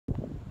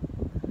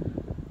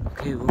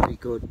Okay, very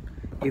good.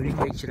 Evening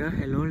lecturer.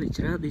 Hello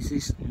lecturer. This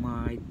is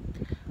my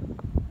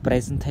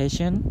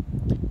presentation.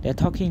 They're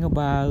talking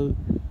about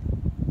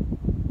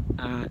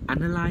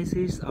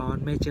analysis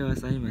on major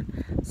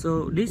assignment.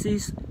 So this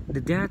is the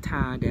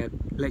data that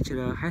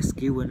lecturer has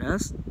given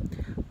us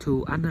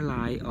to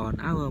analyze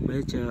on our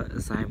major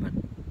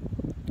assignment.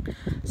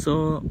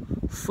 So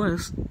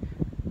first,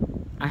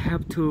 I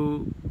have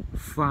to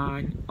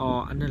find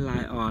or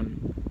analyze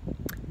on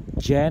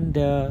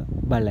gender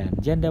balance.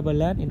 Gender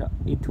balance,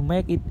 to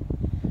make it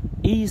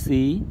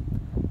easy,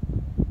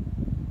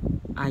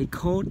 I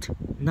code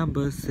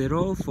number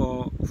 0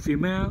 for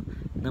female,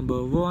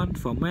 number 1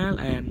 for male,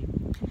 and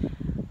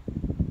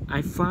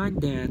I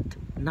find that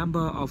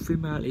number of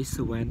female is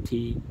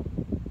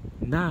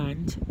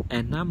 79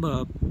 and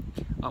number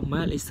of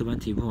male is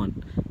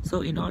 71.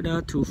 So in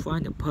order to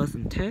find the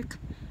percentage,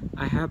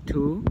 I have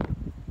to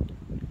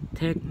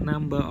take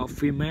number of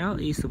female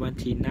is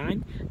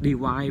 79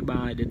 divided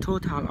by the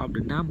total of the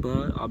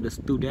number of the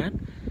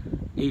student.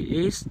 It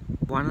is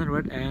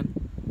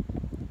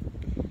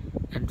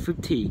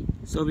 150.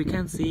 So we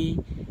can see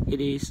it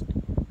is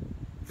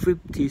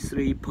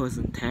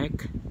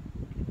 53%.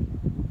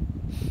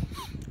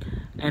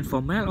 And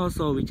for male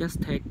also, we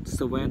just take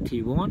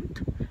 71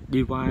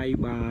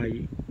 divided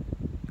by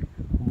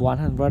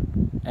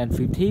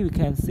 150. We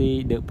can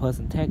see the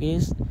percentage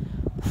is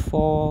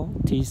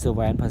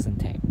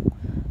 47%.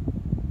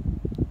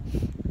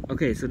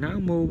 Okay, so now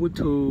move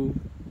to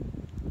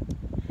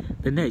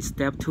the next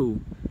step 2,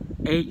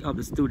 age of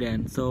the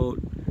student. So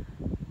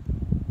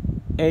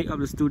age of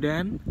the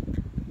student,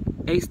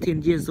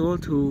 18 years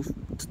old to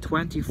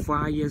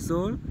 25 years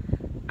old.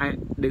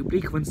 The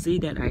frequency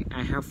that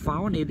I have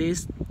found, it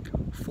is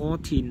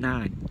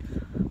 49.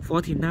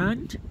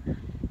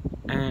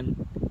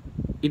 And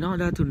in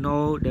order to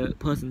know the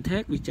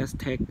percentage, we just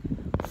take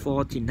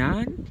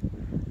 49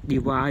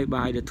 divided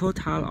by the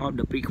total of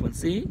the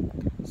frequency.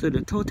 So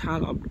the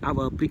total of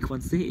our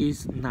frequency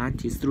is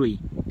 93.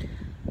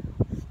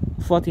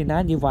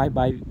 49 divided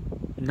by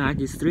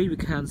 93, we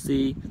can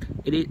see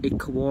it is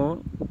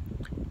equal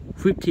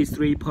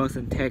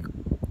 53%.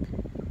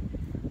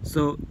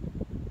 So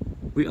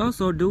we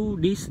also do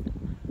this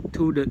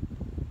to the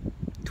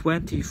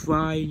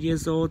 25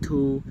 years old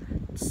to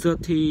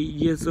 30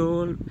 years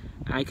old.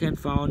 I can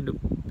find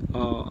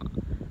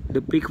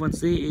the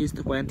frequency is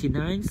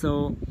 29.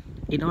 So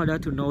in order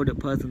to know the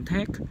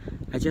percentage,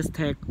 I just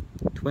take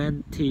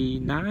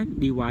 29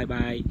 divided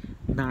by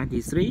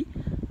 93.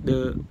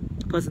 The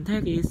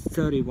percentage is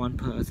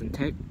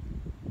 31%.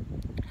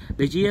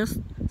 The years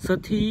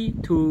 30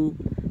 to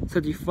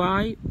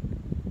 35,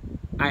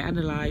 I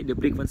analyze the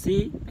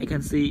frequency. I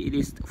can see it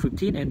is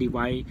 15 and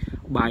divide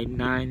by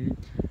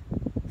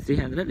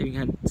 9,300. You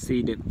can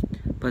see the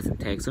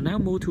percentage. So now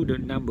move to the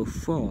number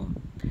 4.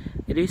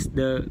 It is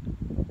the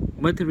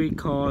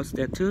marital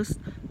status.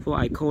 For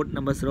I code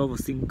number 0 for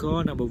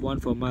single, number 1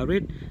 for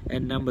married,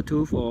 and number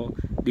 2 for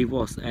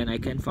divorce. And I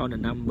can find the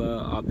number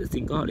of the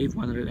single is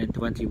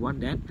 121.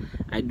 Then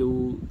I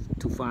do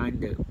to find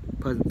the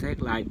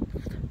percentage like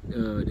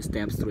the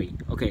step 3.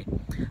 Okay,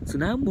 so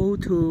now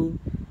move to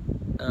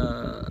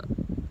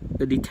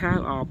the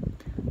detail of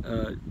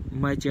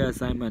major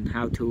assignment,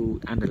 how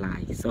to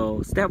analyze.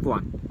 So step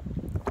 1,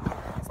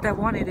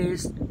 it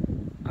is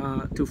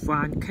to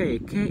find K.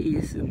 K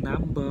is the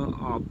number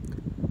of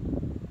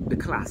the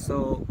class.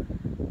 So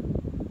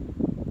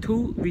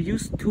we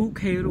use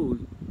 2K rule.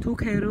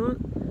 2K rule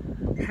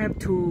have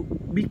to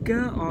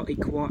bigger or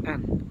equal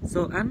n.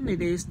 So n,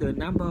 it is the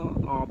number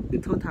of the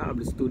total of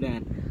the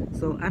student.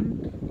 So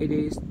n, it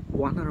is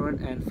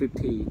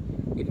 150.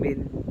 It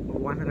means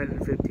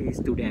 150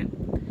 students.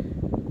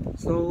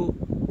 So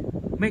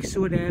make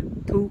sure that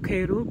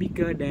 2K rule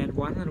bigger than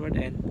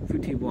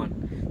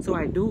 151. So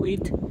I do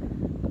it.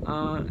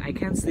 I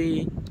can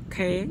see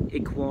K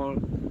equal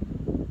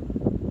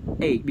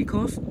 8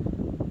 because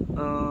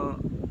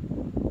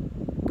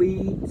 2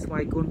 ស្វ័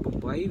យគុណ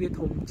 8 វា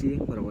ធំជាង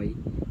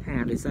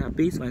 150 ដោយសារ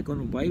 2 ស្វ័យគុណ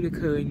 8 វា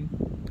ឃើញ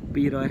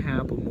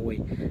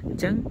 256 អ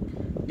ញ្ចឹង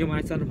ខ្ញុំអា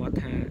ចសន្មត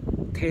ថា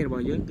K រប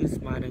ស់យើងគឺ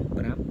ស្មើនឹង 8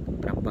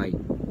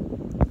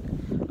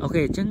 អូ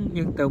ខេអញ្ចឹង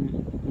យើងទៅ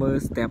មើល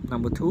step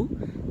number 2.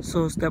 So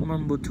step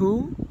number 2,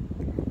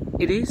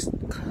 it is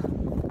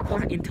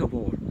class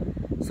interval.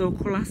 So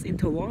class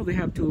interval, we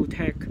have to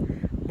take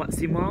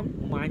maximum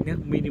minus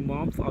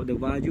minimum of the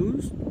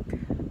values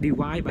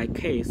divided by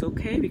K. So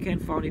K, we can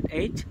find it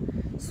 8.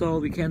 So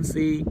we can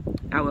see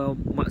our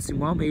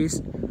maximum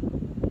is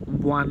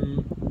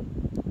 1.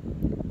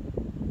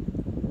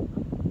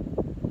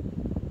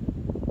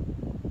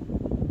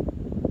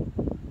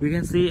 We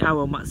can see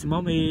our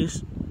maximum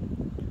is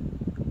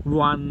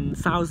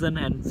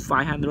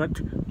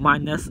 1,500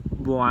 minus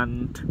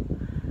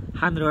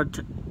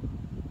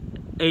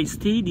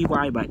 180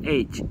 divided by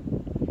 8.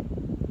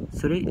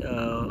 Sorry,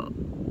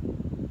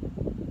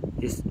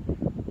 is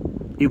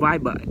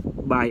divided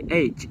by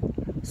 8.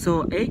 So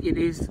 8, it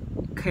is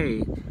K.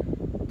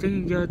 ចឹង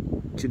យក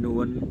ចំនួ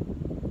ន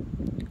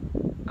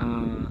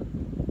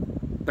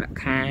ប្រាក់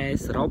ខែ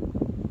សរុប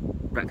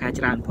ប្រាក់ខែ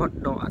ច្រើនផុត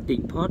ដកតិច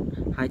ផុត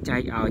ហើយចែ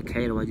កឲ្យ K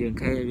របស់យើង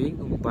K វិញ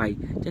គឺ8អ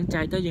ញ្ចឹង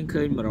ចែកទៅយើង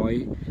ឃើញ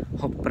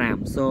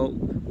165 so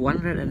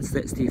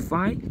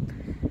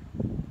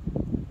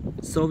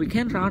 165 so we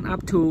can round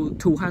up to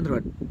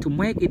 200 to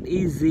make it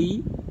easy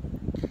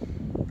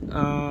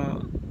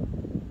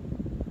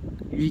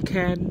we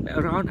can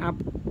round up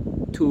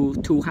to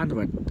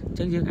 200 អញ្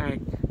ចឹងយើងអាច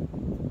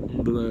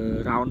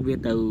round វា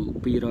ទៅ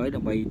200ដើ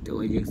ម្បីឲ្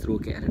យយើងស្រួល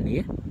គណនា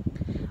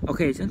អូ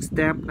ខេអញ្ចឹង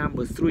step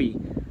number 3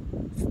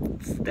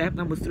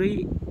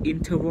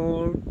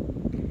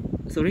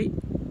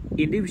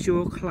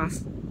 individual class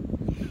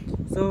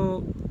so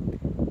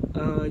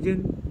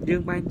យើ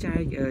ងបែងចែក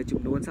ចំ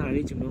នួន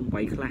salary ចំនួន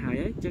8 class ហើយ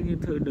អញ្ចឹងយើង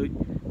ធ្វើដូច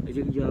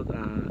យើងយក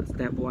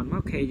step 1 ម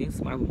ក K យើង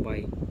ស្មើ8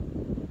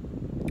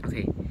អូ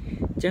ខេ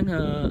អញ្ចឹង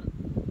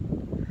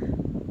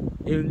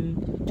យើង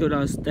ចូលដ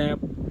ល់ step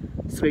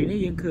 3 នេះ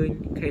យើងឃើញ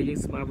K យើង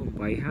ស្មើ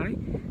8ហើយ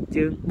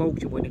យើងបូក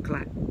ជាមួយនឹង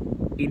class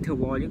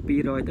interval យើង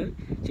200ទៅ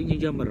អញ្ចឹងយើង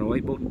យក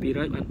100បូក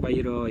200បាន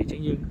300អញ្ចឹ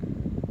ង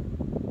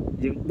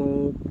យើងបូ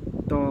ក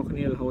តគ្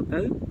នារហូតដ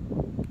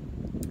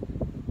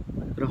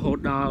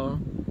ល់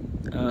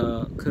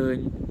ឃើញ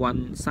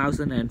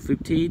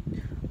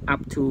1050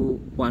 up to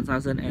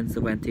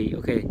 1070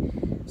 okay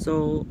so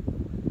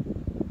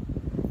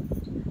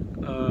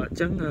អញ្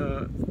ចឹង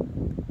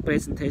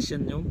presentation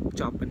ខ្ញុំ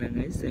ចប់ប៉ុណ្្នឹង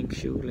ហើយ thank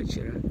you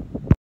lecturer